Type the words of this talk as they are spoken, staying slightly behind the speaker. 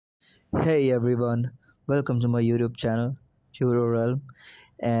Hey everyone, welcome to my YouTube channel TutoRealm,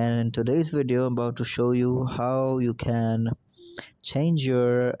 and in today's video I'm about to show you how you can change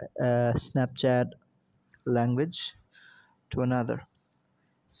your Snapchat language to another.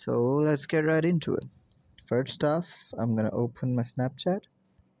 So let's get right into it. First off, I'm gonna open my Snapchat.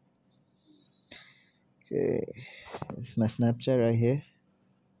 Okay, it's my Snapchat right here.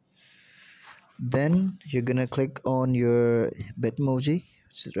 Then you're gonna click on your Bitmoji,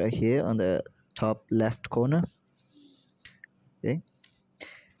 which is right here on the top left corner. Okay,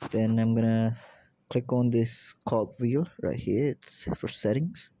 then I'm gonna click on this cog wheel right here. It's for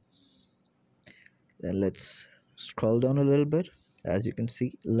settings. Then let's scroll down a little bit. As you can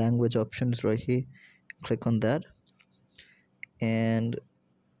see, language options right here. Click on that, and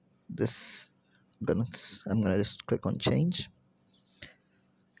this I'm gonna just click on change,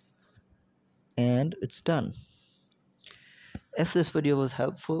 and it's done. If this video was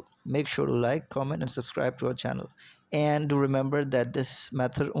helpful, make sure to like, comment, and subscribe to our channel. And do remember that this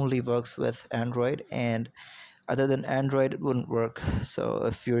method only works with Android, and other than Android, it wouldn't work. So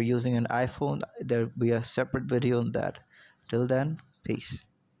if you're using an iPhone, there'll be a separate video on that. Till then, peace.